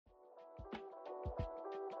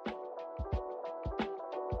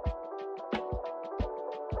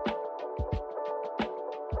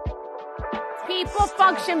People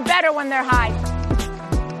function better when they're high.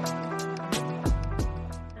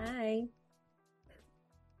 Hi.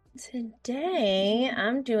 Today,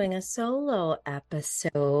 I'm doing a solo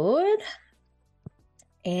episode.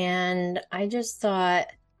 And I just thought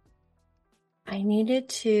I needed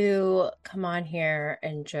to come on here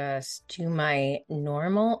and just do my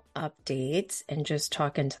normal updates and just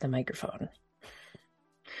talk into the microphone.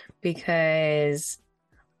 Because,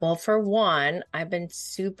 well, for one, I've been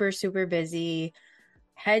super, super busy,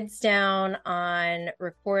 heads down on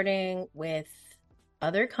recording with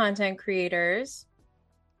other content creators,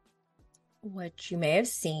 which you may have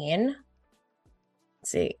seen.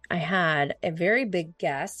 Let's see, I had a very big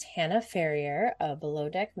guest, Hannah Ferrier of Below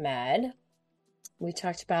Deck Med. We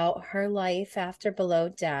talked about her life after Below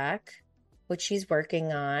Deck, what she's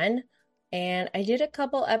working on. And I did a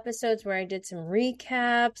couple episodes where I did some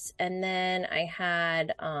recaps, and then I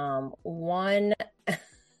had one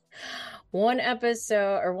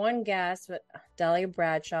episode or one guest with Dahlia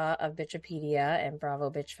Bradshaw of Bitchipedia and Bravo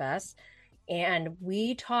Bitch Fest. And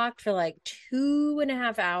we talked for like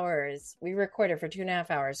 2.5 hours. We recorded for 2.5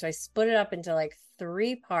 hours. So I split it up into like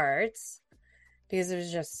 3 parts because it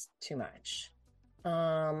was just too much.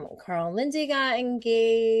 Carl and Lindsay got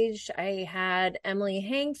engaged. I had Emily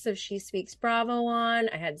Hanks of She Speaks Bravo on.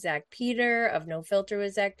 I had Zach Peter of No Filter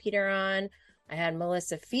with Zach Peter on. I had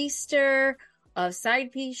Melissa Feaster of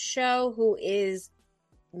Side Piece Show, who is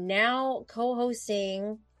now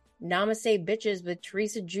co-hosting Namaste Bitches with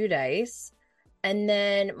Teresa Giudice. And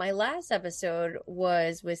then my last episode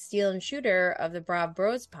was with Steel and Shooter of the Broad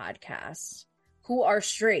Bros podcast, who are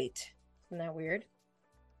straight. Isn't that weird?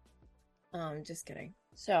 Just kidding.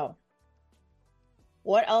 So,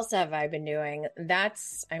 what else have I been doing? That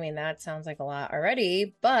sounds like a lot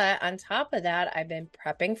already. But on top of that, I've been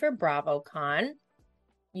prepping for BravoCon.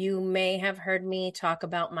 You may have heard me talk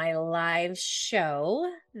about my live show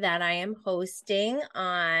that I am hosting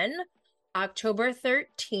on October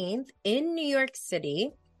 13th in New York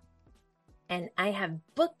City. And I have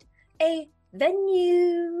booked a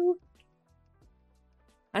venue.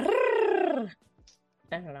 I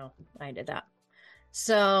don't know. I did that.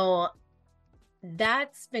 So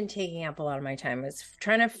that's been taking up a lot of my time, is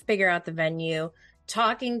trying to figure out the venue,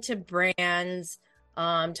 talking to brands,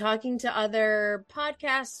 talking to other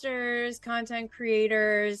podcasters, content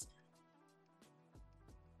creators.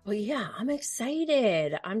 Well, yeah, I'm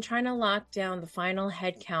excited. I'm trying to lock down the final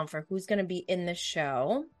head count for who's going to be in the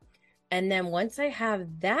show. And then once I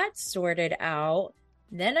have that sorted out,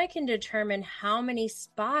 then I can determine how many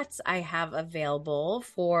spots I have available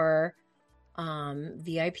for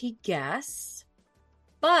VIP guests.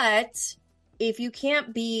 But if you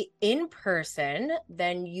can't be in person,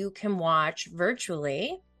 then you can watch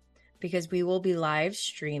virtually because we will be live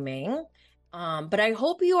streaming. But I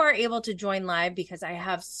hope you are able to join live because I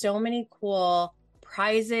have so many cool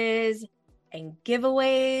prizes and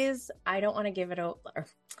giveaways. I don't want to give it over.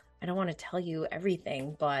 I don't want to tell you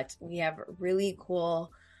everything, but we have really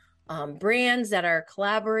cool brands that are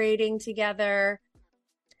collaborating together.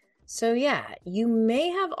 So yeah, you may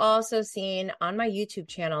have also seen on my YouTube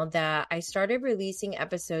channel that I started releasing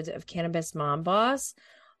episodes of Cannabis Mom Boss,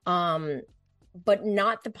 but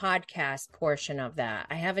not the podcast portion of that.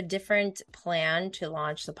 I have a different plan to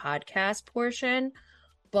launch the podcast portion.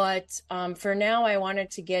 But for now, I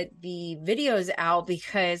wanted to get the videos out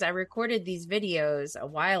because I recorded these videos a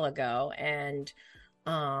while ago, and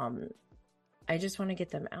I just want to get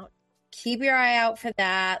them out. Keep your eye out for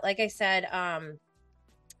that. Like I said,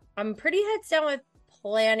 I'm pretty heads down with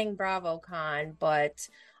planning BravoCon, but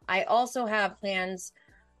I also have plans,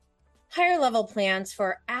 higher level plans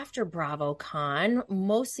for after BravoCon,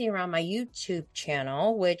 mostly around my YouTube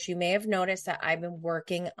channel, which you may have noticed that I've been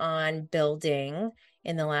working on building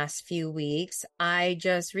in the last few weeks. I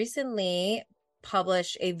just recently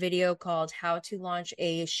published a video called How to Launch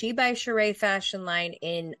a She by Sheree fashion line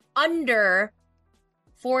in under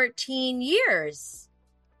 14 years.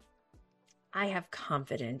 I have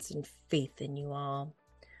confidence and faith in you all.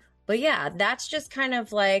 But yeah, that's just kind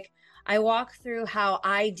of like, I walk through how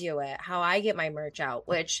I do it, how I get my merch out,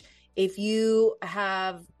 which if you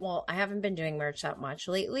have, well, I haven't been doing merch that much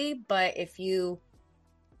lately, but if you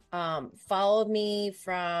followed me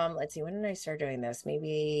from, let's see, when did I start doing this?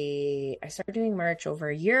 Maybe I started doing merch over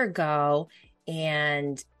a year ago,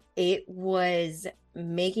 and it was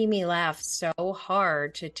making me laugh so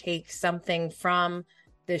hard to take something from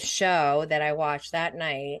the show that I watched that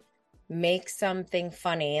night, make something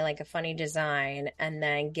funny, like a funny design, and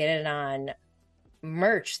then get it on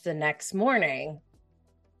merch the next morning.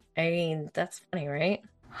 I mean, that's funny, right?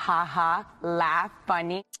 Ha ha, laugh,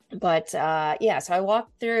 funny. But so I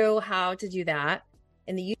walked through how to do that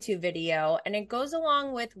in the YouTube video, and it goes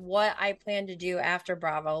along with what I plan to do after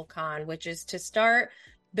BravoCon, which is to start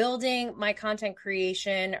building my content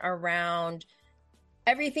creation around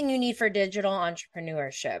everything you need for digital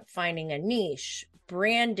entrepreneurship, finding a niche,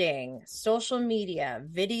 branding, social media,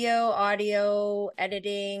 video, audio,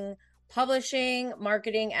 editing, publishing,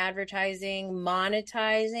 marketing, advertising,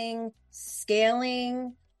 monetizing,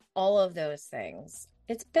 scaling, all of those things.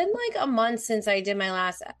 It's been like a month since I did my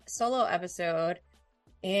last solo episode,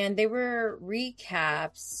 and they were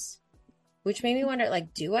recaps, which made me wonder,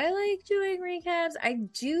 like, do I like doing recaps? I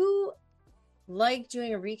do like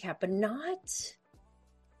doing a recap, but not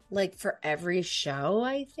like for every show,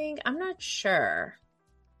 I think. I'm not sure.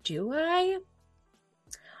 Do I?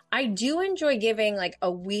 I do enjoy giving like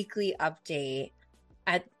a weekly update.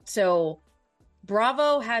 So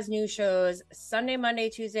Bravo has new shows Sunday, Monday,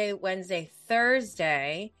 Tuesday, Wednesday,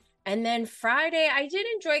 Thursday. And then Friday, I did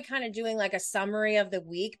enjoy kind of doing like a summary of the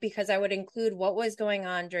week, because I would include what was going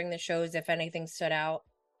on during the shows if anything stood out.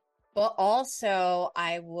 But also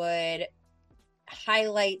I would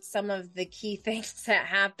highlight some of the key things that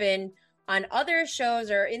happen on other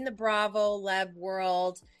shows or in the Bravo Leb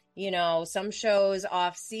world. You know, some shows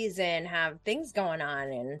off season have things going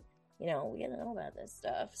on, and we don't know about this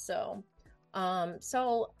stuff. So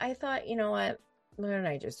I thought, you know what, why don't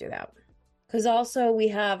I just do that? Because also we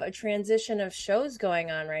have a transition of shows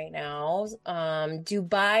going on right now.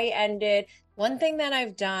 Dubai ended. One thing that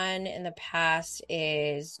I've done in the past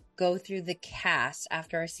is go through the cast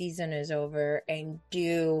after a season is over and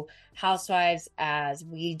do Housewives as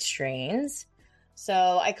weed strains.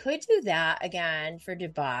 So I could do that again for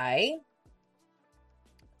Dubai.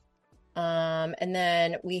 And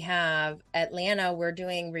then we have Atlanta. We're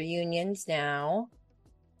doing reunions now.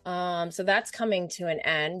 So that's coming to an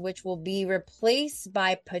end, which will be replaced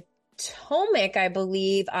by Potomac, I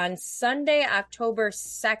believe, on Sunday, October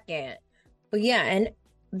 2nd. But yeah, and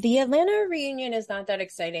the Atlanta reunion is not that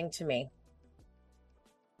exciting to me.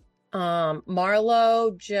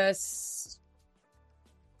 Marlo, just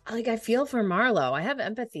like, I feel for Marlo. I have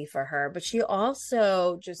empathy for her, but she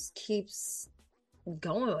also just keeps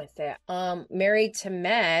going with it. Married to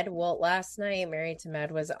Med. Well, last night Married to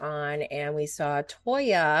Med was on, and we saw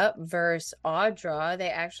Toya versus Audra. They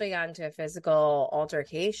actually got into a physical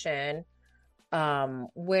altercation,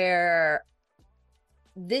 where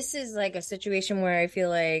this is like a situation where I feel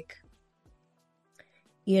like,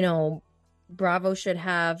 Bravo should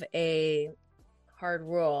have a hard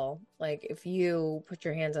rule. Like, if you put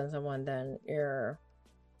your hands on someone, then you're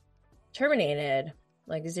terminated.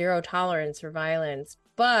 Like, zero tolerance for violence.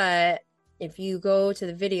 But if you go to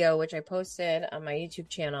the video, which I posted on my YouTube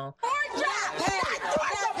channel, I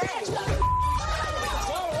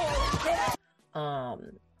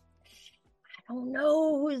don't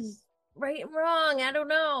know who's right and wrong. I don't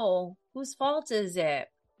know. Whose fault is it?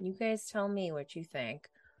 You guys tell me what you think.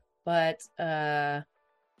 But, yeah,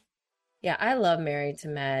 I love Married to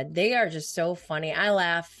Med. They are just so funny. I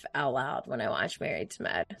laugh out loud when I watch Married to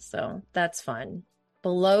Med. So that's fun.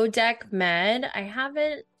 Below Deck Med, I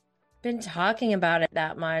haven't been talking about it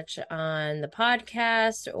that much on the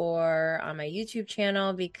podcast or on my YouTube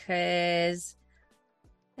channel because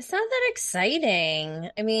it's not that exciting.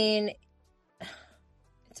 I mean,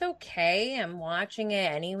 it's okay. I'm watching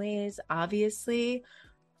it anyways, obviously,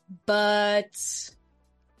 but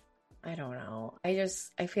I don't know. I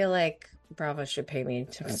feel like Bravo should pay me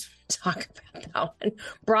to talk about that one.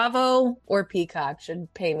 Bravo or Peacock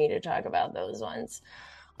should pay me to talk about those ones.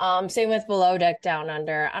 Same with Below Deck Down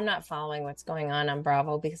Under. I'm not following what's going on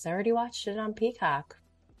Bravo because I already watched it on Peacock.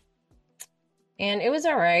 And it was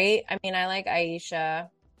all right. I mean, I like Aisha.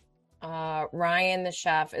 Ryan, the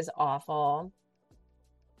chef, is awful.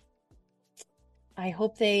 I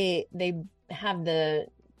hope they have the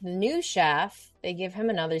new chef. They give him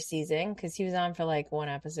another season because he was on for like one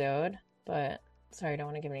episode. But sorry, I don't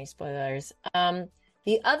want to give any spoilers.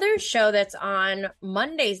 The other show that's on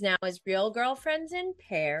Mondays now is Real Girlfriends in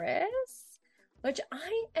Paris, which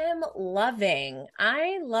I am loving.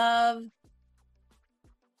 I love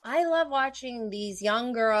watching these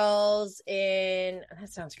young girls that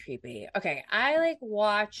sounds creepy. Okay, I like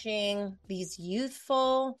watching these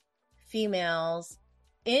youthful females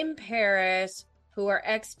in Paris who are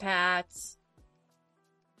expats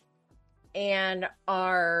and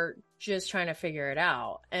are just trying to figure it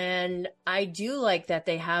out. And I do like that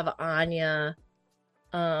they have Anya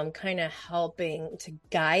kind of helping to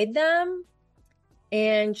guide them.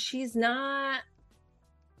 And she's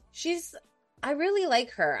I really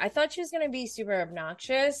like her. I thought she was going to be super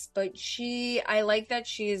obnoxious, but I like that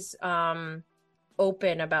she's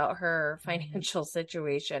open about her financial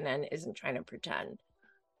situation and isn't trying to pretend.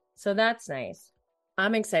 So that's nice.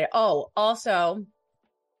 I'm excited. Oh, also,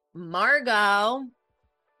 Margot.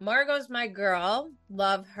 Margot's my girl.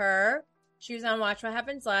 Love her. She was on Watch What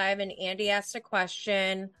Happens Live, and Andy asked a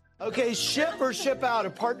question. Okay, ship or ship out, a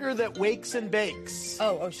partner that wakes and bakes.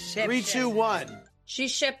 Ship. 3, 2, 1. She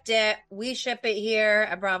shipped it. We ship it here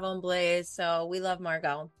at Bravo and Blaze, so we love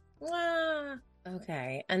Margot. Mwah.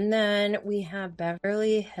 Okay, and then we have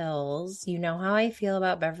Beverly Hills. You know how I feel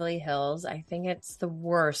about Beverly Hills. I think it's the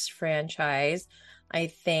worst franchise. I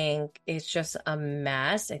think it's just a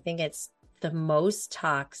mess. I think it's the most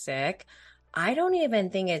toxic. I don't even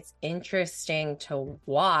think it's interesting to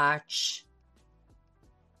watch.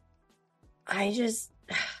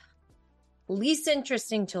 Least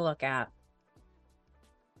interesting to look at.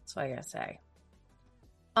 That's what I gotta say.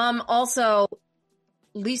 Also,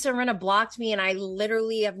 Lisa Rinna blocked me, and I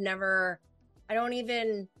literally have never, I don't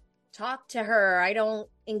even talk to her. I don't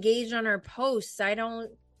engage on her posts. I don't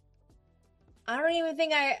even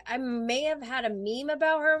think I may have had a meme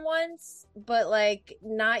about her once, but like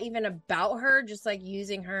not even about her, just like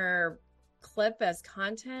using her clip as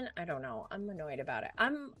content. I don't know. I'm annoyed about it.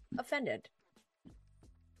 I'm offended.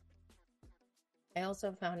 I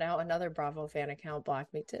also found out another Bravo fan account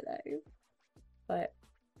blocked me today, but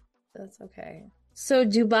that's okay. So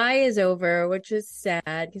Dubai is over, which is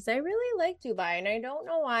sad because I really like Dubai, and I don't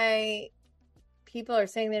know why people are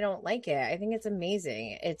saying they don't like it. I think it's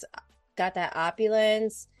amazing. It's got that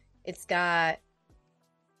opulence. It's got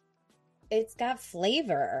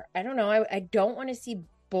flavor. I don't know. I don't want to see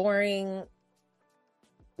boring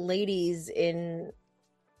ladies in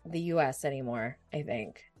the US anymore, I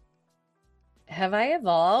think. Have I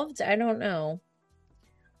evolved? I don't know.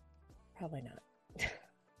 Probably not.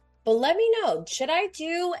 But let me know. Should I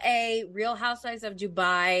do a Real Housewives of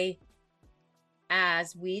Dubai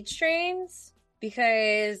as weed strains?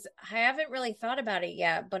 Because I haven't really thought about it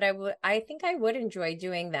yet, but I think I would enjoy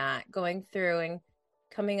doing that, going through and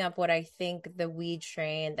coming up what I think the weed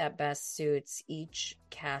strain that best suits each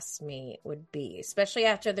castmate would be, especially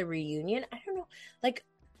after the reunion. I don't know. Like,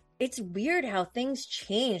 it's weird how things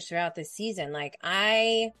change throughout the season. Like,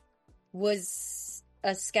 I was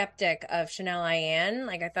a skeptic of Chanel Ayan.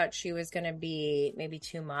 Like, I thought she was going to be maybe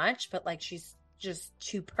too much, but like, she's just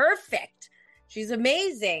too perfect. She's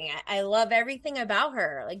amazing. I love everything about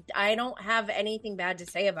her. Like, I don't have anything bad to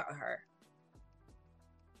say about her.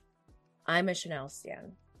 I'm a Chanel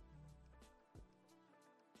stan.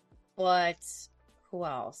 But who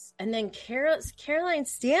else? And then Caroline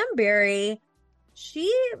Stanberry,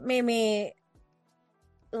 she made me,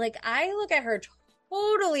 like, I look at her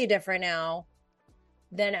totally different now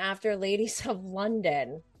than after Ladies of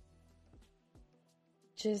London.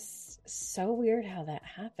 Just so weird how that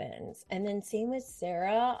happens. And then same with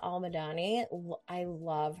Sarah Al-Madani. I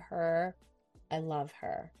love her. I love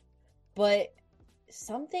her. But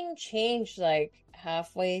something changed like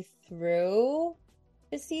halfway through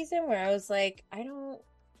the season where I was like,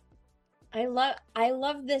 I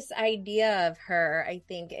love this idea of her, I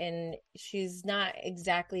think, and she's not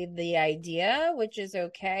exactly the idea, which is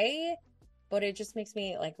okay, but it just makes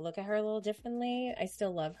me like look at her a little differently. I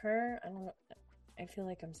still love her. I feel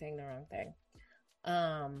like I'm saying the wrong thing.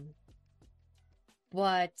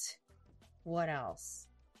 But what else?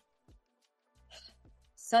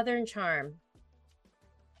 Southern Charm.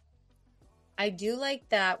 I do like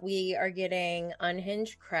that we are getting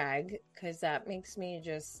Unhinged Craig, because that makes me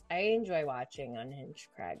I enjoy watching Unhinged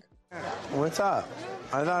Craig. What's up?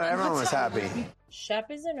 I thought everyone was happy.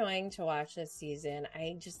 Shep is annoying to watch this season.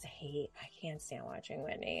 I can't stand watching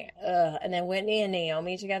Whitney. Ugh. And then Whitney and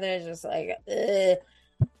Naomi together is just like, ugh.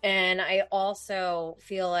 And I also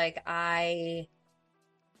feel like I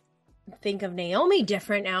think of Naomi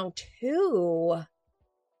different now too.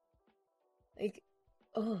 Like,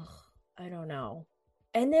 ugh, I don't know.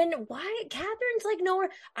 And then why Catherine's like nowhere.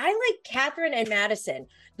 I like Catherine and Madison.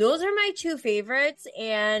 Those are my two favorites,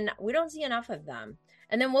 and we don't see enough of them.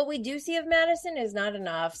 And then what we do see of Madison is not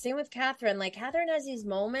enough. Same with Catherine. Like, Catherine has these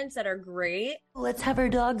moments that are great. Let's have our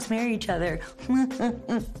dogs marry each other.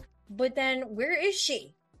 But then where is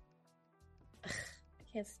she? Ugh, I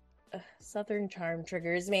can't. Southern Charm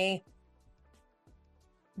triggers me.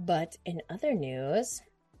 But in other news,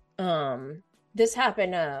 this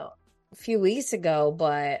happened a few weeks ago,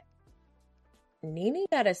 but Nene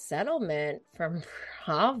got a settlement from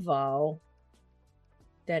Bravo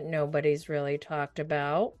that nobody's really talked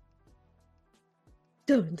about.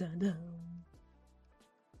 Dun, dun, dun.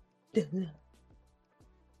 Dun, dun.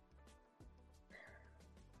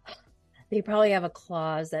 They probably have a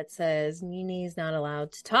clause that says Nini's not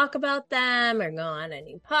allowed to talk about them or go on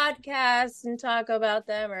any podcasts and talk about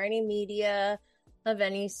them or any media of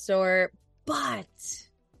any sort. But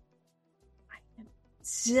I am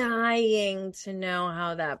dying to know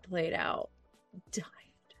how that played out. Dying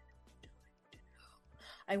to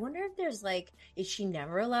know. I wonder if there's like, is she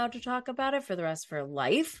never allowed to talk about it for the rest of her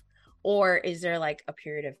life? Or is there like a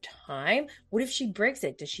period of time? What if she breaks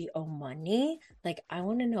it? Does she owe money? Like, I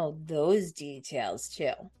want to know those details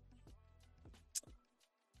too.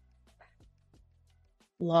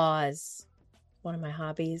 Laws, one of my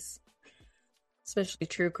hobbies, especially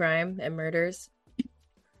true crime and murders.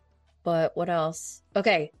 But what else?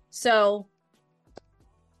 Okay, so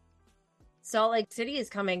Salt Lake City is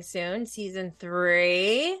coming soon, season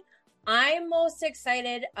 3. I'm most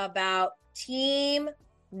excited about Team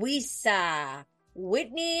Wisa,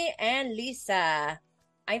 Whitney and Lisa.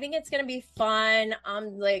 I think it's going to be fun.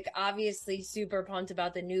 I'm like obviously super pumped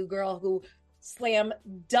about the new girl who slam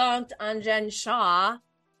dunked on Jen Shaw.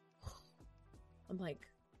 I'm like,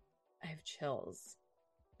 I have chills.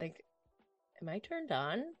 Like, am I turned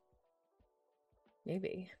on?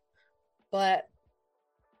 Maybe. But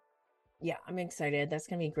yeah, I'm excited. That's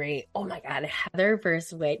going to be great. Oh my God, Heather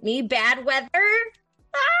versus Whitney. Bad weather.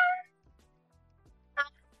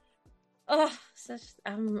 Oh,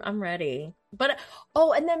 I'm ready. But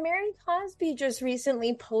and then Mary Cosby just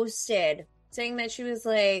recently posted saying that she was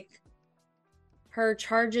like her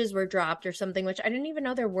charges were dropped or something, which I didn't even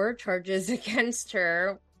know there were charges against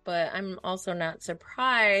her, but I'm also not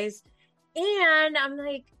surprised. And I'm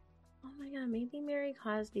like, oh my God, maybe Mary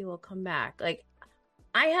Cosby will come back. Like,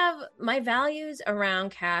 I have my values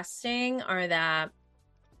around casting are that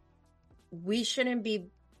we shouldn't be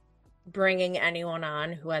bringing anyone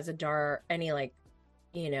on who has any like,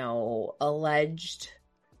 alleged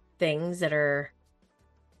things that are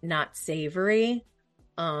not savory,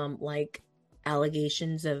 like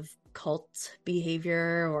allegations of cult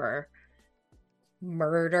behavior or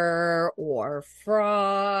murder or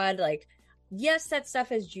fraud. Like, yes, that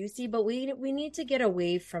stuff is juicy, but we need to get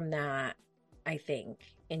away from that. I think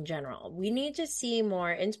in general, we need to see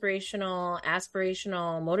more inspirational,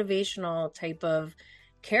 aspirational, motivational type of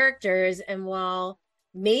characters. And while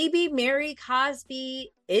maybe Mary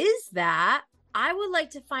Cosby is that, I would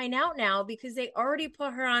like to find out now because they already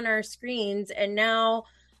put her on our screens and now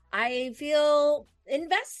I feel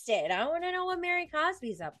invested. I want to know what Mary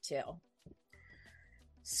Cosby's up to.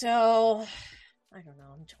 So, I don't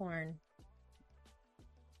know. I'm torn.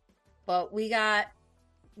 But we got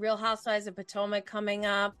Real Housewives of Potomac coming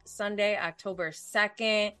up Sunday, October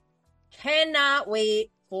 2nd. Cannot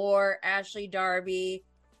wait for Ashley Darby.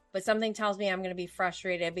 But something tells me I'm going to be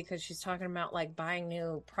frustrated because she's talking about like buying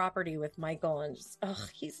new property with Michael and just,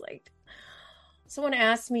 he's like, someone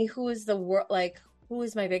asked me who is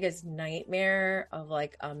my biggest nightmare of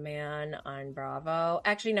like a man on Bravo.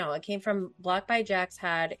 Actually, no, it came from Blocked by Jax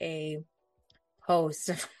had a post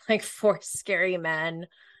of like 4 scary men.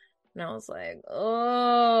 And I was like,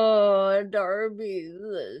 oh, Darby,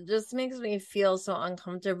 it just makes me feel so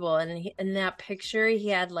uncomfortable. And in that picture, he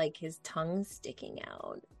had like his tongue sticking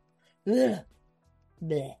out. Ugh.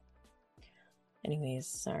 Blech. Anyways,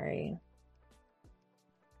 sorry.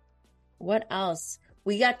 What else?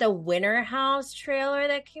 We got the Winter House trailer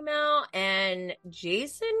that came out, and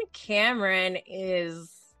Jason Cameron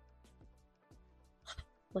is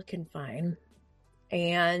looking fine.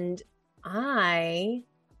 And I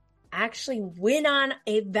actually went on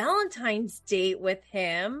a Valentine's date with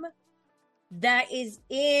him that is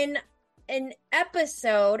in an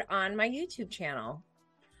episode on my YouTube channel.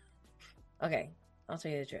 Okay, I'll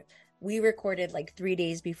tell you the truth. We recorded like 3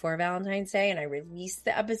 days before Valentine's Day and I released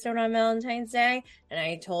the episode on Valentine's Day. And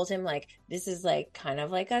I told him like, this is like kind of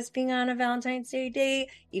like us being on a Valentine's Day date,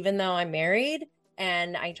 even though I'm married.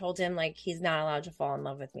 And I told him like, he's not allowed to fall in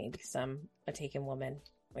love with me because I'm a taken woman.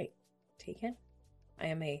 Wait, taken? I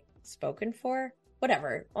am a spoken for?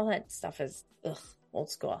 Whatever. All that stuff is old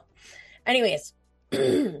school. Anyways,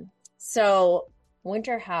 so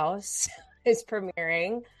Winter House is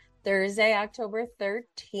premiering Thursday, October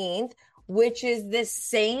 13th, which is the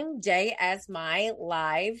same day as my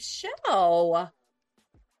live show.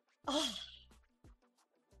 Oh.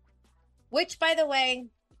 Which, by the way,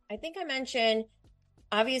 I think I mentioned,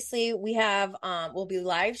 obviously we have, we'll be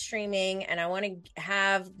live streaming and I want to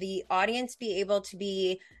have the audience be able to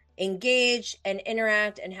be engaged and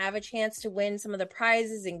interact and have a chance to win some of the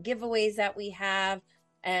prizes and giveaways that we have.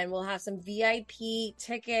 And we'll have some VIP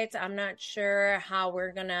tickets. I'm not sure how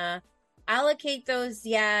we're going to allocate those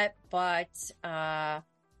yet, but I'm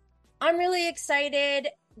really excited.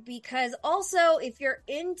 because also if you're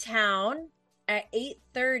in town at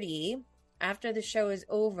 8:30 after the show is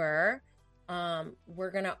over,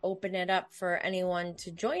 we're going to open it up for anyone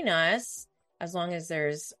to join us as long as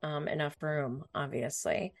there's enough room,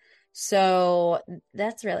 obviously. So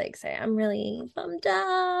that's really exciting. I'm really bummed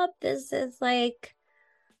up. This is like,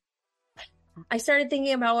 I started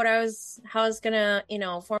thinking about how I was gonna,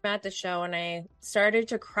 format the show, and I started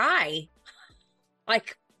to cry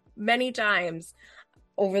like many times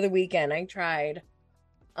over the weekend. I tried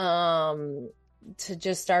to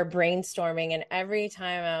just start brainstorming, and every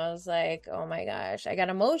time I was like, oh my gosh, I got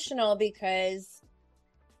emotional because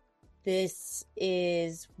this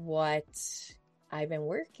is what I've been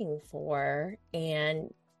working for.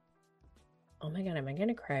 And oh my God, am I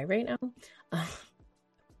gonna cry right now?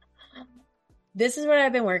 This is what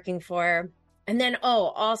I've been working for. And then,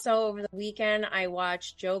 also over the weekend, I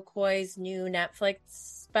watched Joe Coy's new Netflix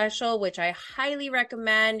special, which I highly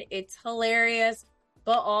recommend. It's hilarious.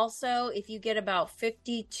 But also, if you get about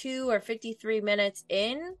 52 or 53 minutes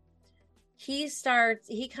in, he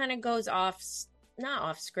kind of goes off, not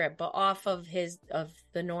off script, but off of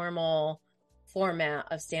the normal format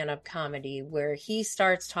of stand-up comedy, where he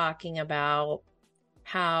starts talking about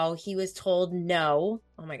how he was told no.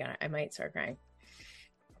 Oh my God, I might start crying.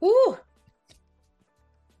 Woo!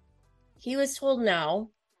 He was told no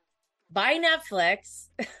by Netflix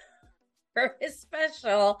for his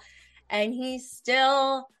special, and he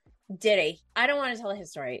still did it. I don't want to tell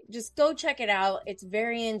his story. Just go check it out. It's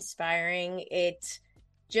very inspiring. It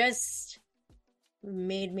just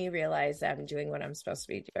made me realize that I'm doing what I'm supposed to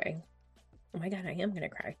be doing. Oh my God, I am going to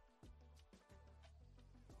cry.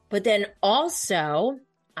 But then also,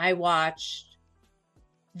 I watched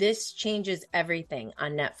This Changes Everything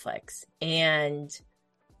on Netflix. And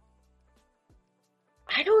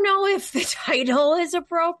I don't know if the title is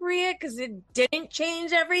appropriate because it didn't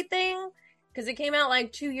change everything, because it came out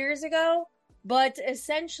like 2 years ago. But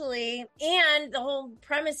essentially, and the whole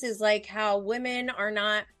premise is like how women are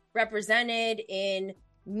not represented in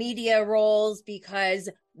media roles because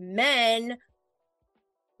men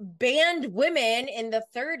banned women in the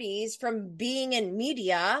 30s from being in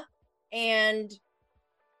media, and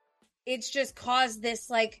it's just caused this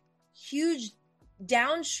like huge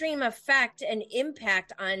downstream effect and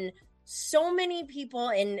impact on so many people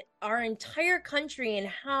in our entire country, and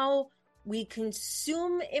how we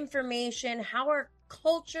consume information, how our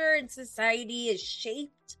culture and society is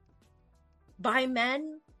shaped by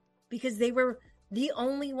men, because they were the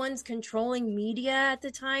only ones controlling media at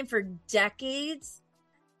the time for decades.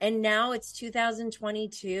 And now it's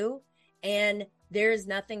 2022, and there's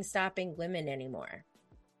nothing stopping women anymore.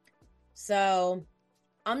 So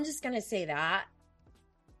I'm just going to say that,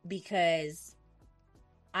 because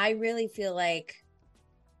I really feel like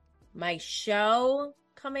my show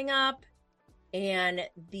coming up and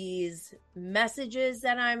these messages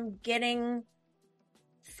that I'm getting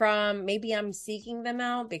from, maybe I'm seeking them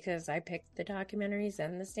out because I picked the documentaries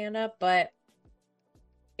and the stand-up, but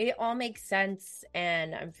it all makes sense,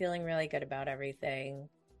 and I'm feeling really good about everything.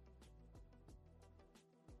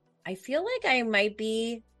 I feel like I might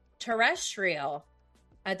be terrestrial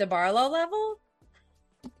at the Barlow level.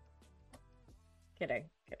 Kidding.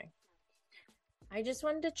 I just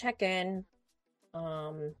wanted to check in.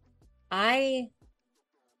 I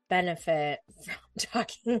benefit from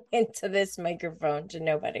talking into this microphone to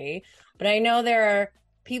nobody, but I know there are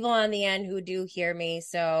people on the end who do hear me.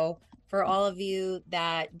 So for all of you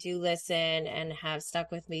that do listen and have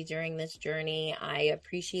stuck with me during this journey, I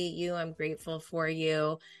appreciate you. I'm grateful for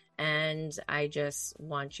you. And I just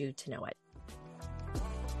want you to know it.